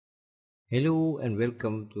Hello and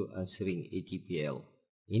welcome to Answering ATPL.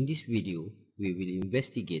 In this video, we will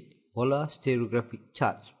investigate Polar Stereographic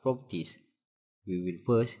Chart Properties. We will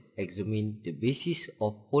first examine the basis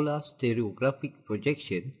of Polar Stereographic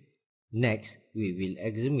Projection. Next, we will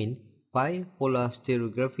examine 5 Polar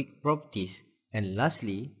Stereographic Properties. And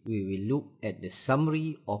lastly, we will look at the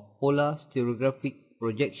summary of Polar Stereographic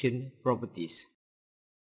Projection Properties.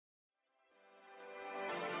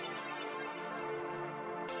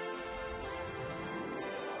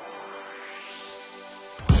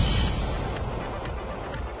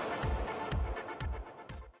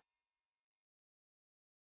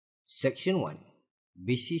 Section 1.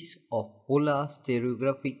 Basis of Polar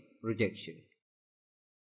Stereographic Projection.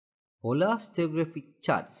 Polar stereographic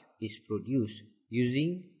charts is produced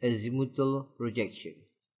using azimuthal projection.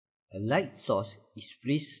 A light source is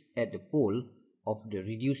placed at the pole of the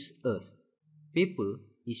reduced Earth. Paper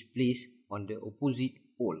is placed on the opposite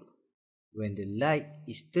pole. When the light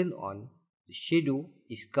is turned on, the shadow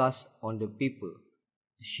is cast on the paper.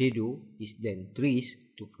 The shadow is then traced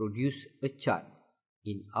to produce a chart.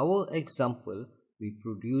 In our example, we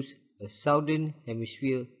produce a southern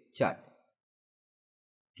hemisphere chart.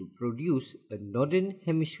 To produce a northern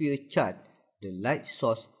hemisphere chart, the light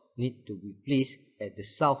source needs to be placed at the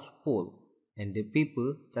south pole and the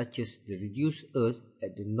paper touches the reduced Earth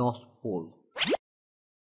at the north pole.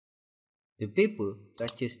 The paper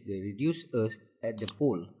touches the reduced Earth at the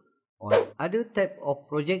pole. On other type of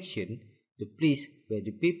projection, the place where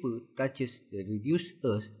the paper touches the reduced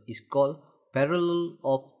Earth is called parallel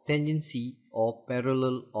of tangency or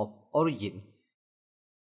parallel of origin.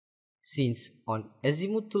 Since on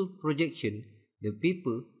azimuthal projection, the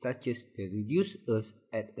paper touches the reduced Earth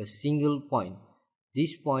at a single point,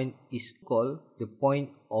 this point is called the point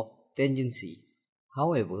of tangency.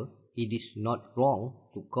 However, it is not wrong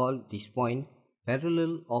to call this point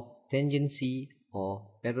parallel of tangency or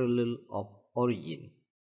parallel of origin.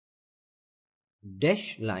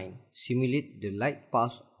 Dashed line simulate the light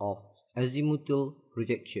path of azimuthal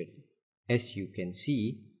projection. As you can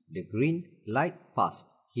see, the green light path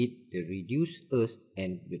hit the reduced Earth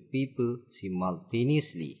and the paper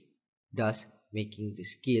simultaneously, thus making the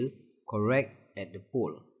scale correct at the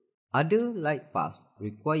pole. Other light paths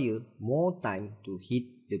require more time to hit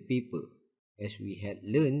the paper. As we had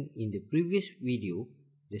learned in the previous video,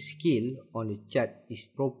 the scale on the chart is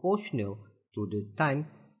proportional to the time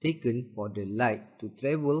taken for the light to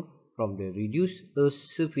travel from the reduced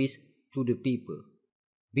Earth's surface to the paper.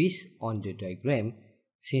 Based on the diagram,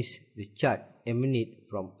 since the chart emanates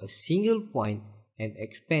from a single point and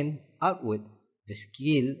expands outward, the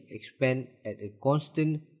scale expands at a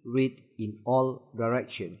constant rate in all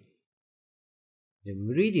directions. The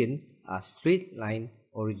meridians are straight lines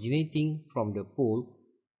originating from the pole.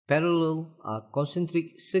 Parallel are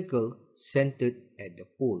concentric circles centered at the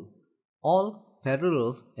pole. All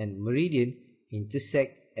parallels and meridians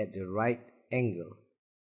intersect at the right angle.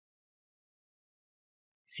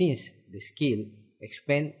 Since the scale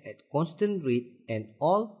expands at constant rate and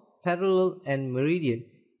all parallel and meridian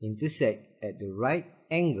intersect at the right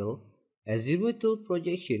angle, azimuthal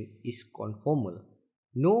projection is conformal.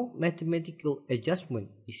 No mathematical adjustment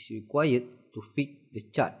is required to fix the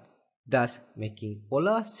chart, thus making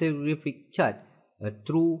polar stereographic chart a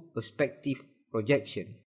true perspective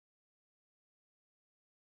projection.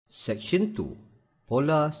 Section 2.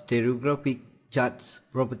 Polar Stereographic Charts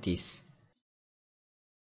Properties.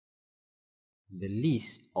 The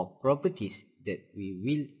list of properties that we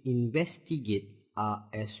will investigate are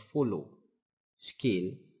as follows: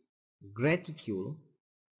 scale, graticule,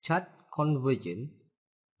 chart convergence,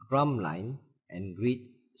 drumline, and grid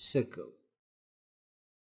circle.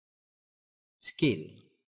 Scale.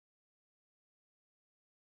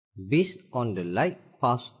 Based on the light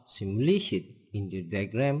path simulation in the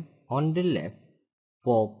diagram on the left,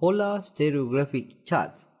 for polar stereographic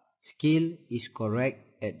charts, scale is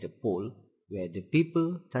correct at the pole where the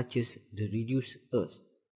paper touches the reduced Earth.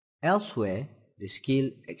 Elsewhere, the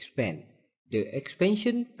scale expands. The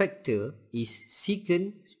expansion factor is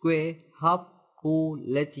secant square half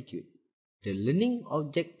co-latitude. The learning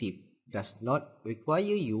objective does not require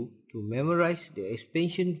you to memorize the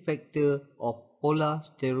expansion factor of polar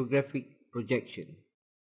stereographic projection.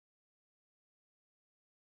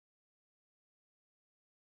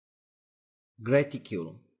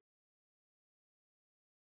 Graticule.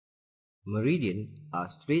 Meridians are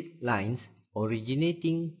straight lines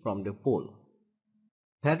originating from the pole.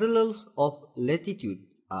 Parallels of latitude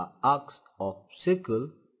are arcs of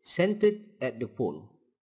circle centered at the pole.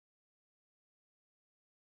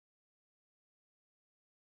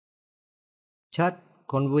 Chart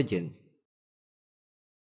convergence.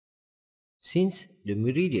 Since the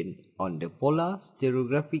meridian on the Polar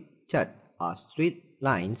Stereographic Chart are straight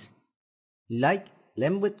lines, like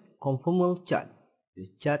Lambert conformal chart, the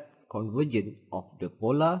chart convergence of the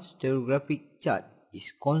Polar Stereographic Chart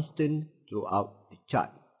is constant throughout the chart.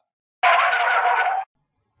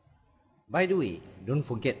 By the way, don't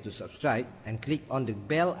forget to subscribe and click on the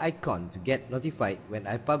bell icon to get notified when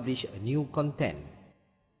I publish a new content.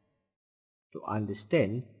 To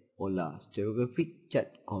understand Polar Stereographic Chart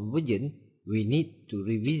convergence, we need to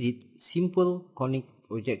revisit simple conic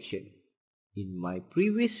projection. In my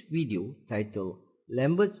previous video titled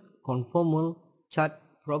Lambert Conformal Chart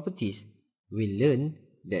Properties, we learned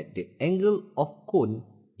that the angle of cone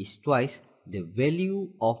is twice the value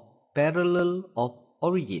of parallel of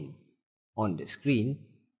origin. On the screen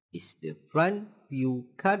is the front view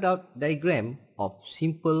cutout diagram of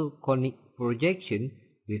simple conic projection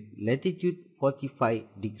with latitude 45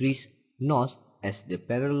 degrees north as the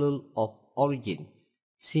parallel of origin.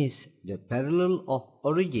 Since the parallel of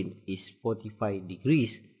origin is 45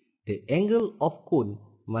 degrees, the angle of cone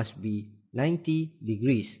must be 90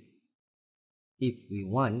 degrees. If we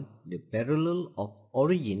want the parallel of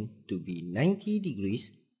origin to be 90 degrees,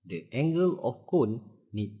 the angle of cone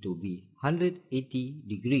need to be 180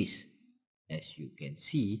 degrees. As you can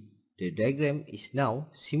see, the diagram is now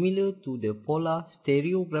similar to the polar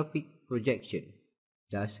stereographic projection.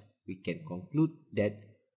 Thus, we can conclude that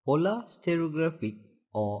polar stereographic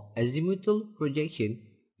or azimuthal projection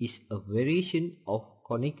is a variation of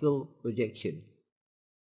conical projection.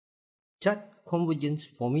 Chart convergence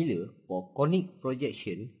formula for conic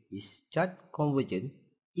projection is chart convergence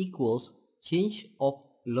equals change of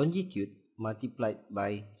longitude multiplied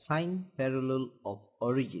by sine parallel of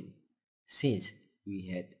origin. Since we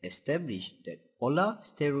had established that polar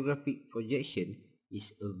stereographic projection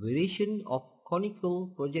is a variation of conical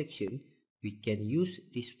projection, we can use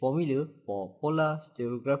this formula for polar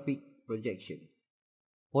stereographic projection.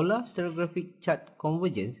 Polar stereographic chart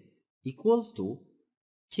convergence equals to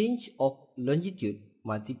change of longitude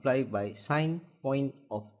multiplied by sine point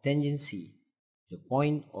of tangency. The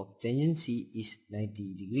point of tangency is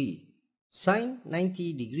 90 degrees. Sine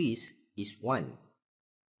 90 degrees is 1.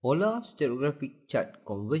 Polar stereographic chart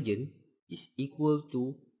convergence is equal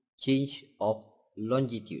to change of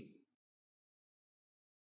longitude.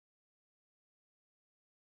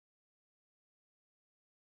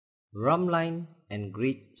 Rhumb line and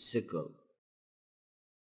great circle.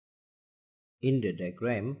 In the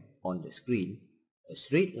diagram on the screen, a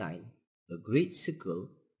straight line, a great circle,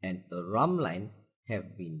 and a rhumb line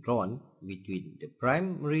have been drawn between the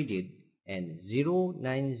prime meridian and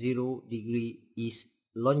 090 degree east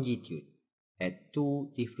longitude at two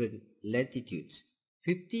different latitudes,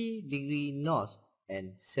 50 degree north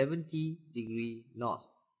and 70 degree north.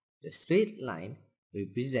 The straight line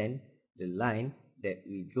represents the line that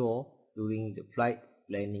we draw during the flight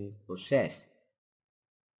planning process.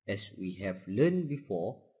 As we have learned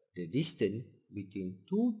before, the distance between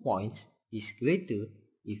 2 points is greater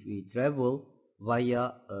if we travel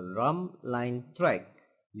via a rhumb line track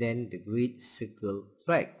than the great circle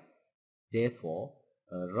track. Therefore,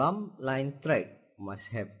 a rhumb line track must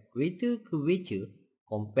have greater curvature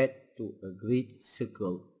compared to a great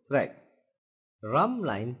circle track. Rhumb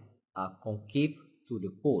lines are concave to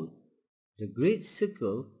the pole. The great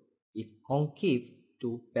circle is concave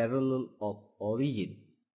to parallel of origin.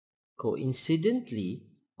 Coincidentally,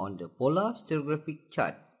 on the polar stereographic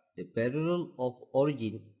chart, the parallel of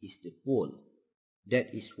origin is the pole.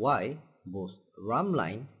 That is why both rhumb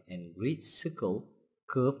line and great circle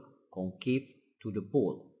curve concave to the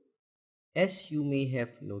pole. As you may have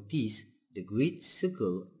noticed, the great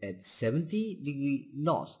circle at 70 degree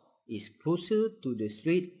north is closer to the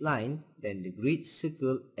straight line than the great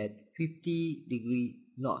circle at 50 degree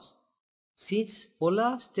north. Since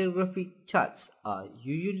polar stereographic charts are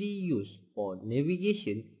usually used for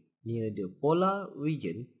navigation near the polar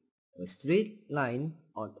region, a straight line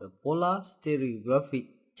on a polar stereographic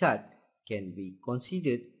chart can be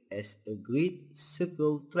considered as a great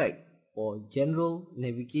circle track for general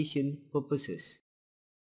navigation purposes.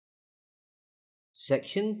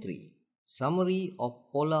 Section 3. Summary of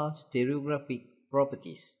Polar Stereographic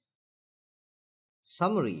Properties.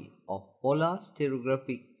 Summary of polar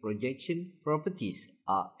stereographic projection properties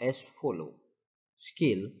are as follows.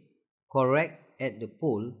 Scale, correct at the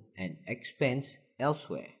pole and expands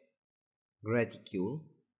elsewhere. Reticule,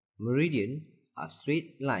 meridian are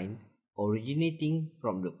straight line originating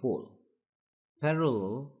from the pole.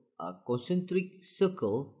 Parallel, a concentric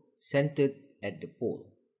circle centered at the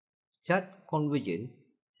pole. Chart convergence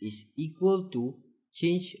is equal to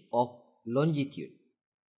change of longitude.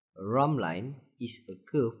 A rhumb line is a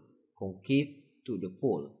curve concave to the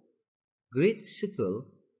pole. Great circle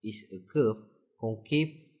is a curve concave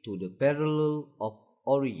to the parallel of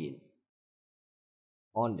origin.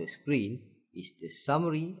 On the screen is the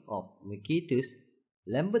summary of Mercator's,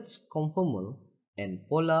 Lambert's conformal, and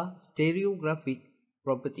Polar Stereographic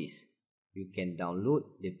Properties. You can download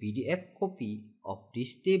the PDF copy of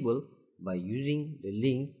this table by using the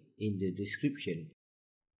link in the description.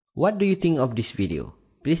 What do you think of this video?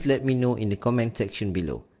 Please let me know in the comment section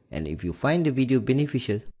below. And if you find the video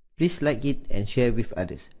beneficial, please like it and share with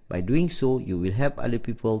others. By doing so, you will help other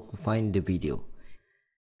people to find the video.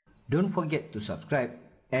 Don't forget to subscribe,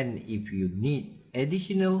 and if you need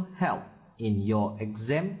additional help in your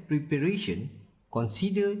exam preparation,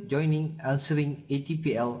 consider joining Answering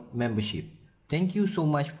ATPL membership. Thank you so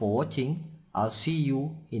much for watching. I'll see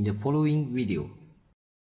you in the following video.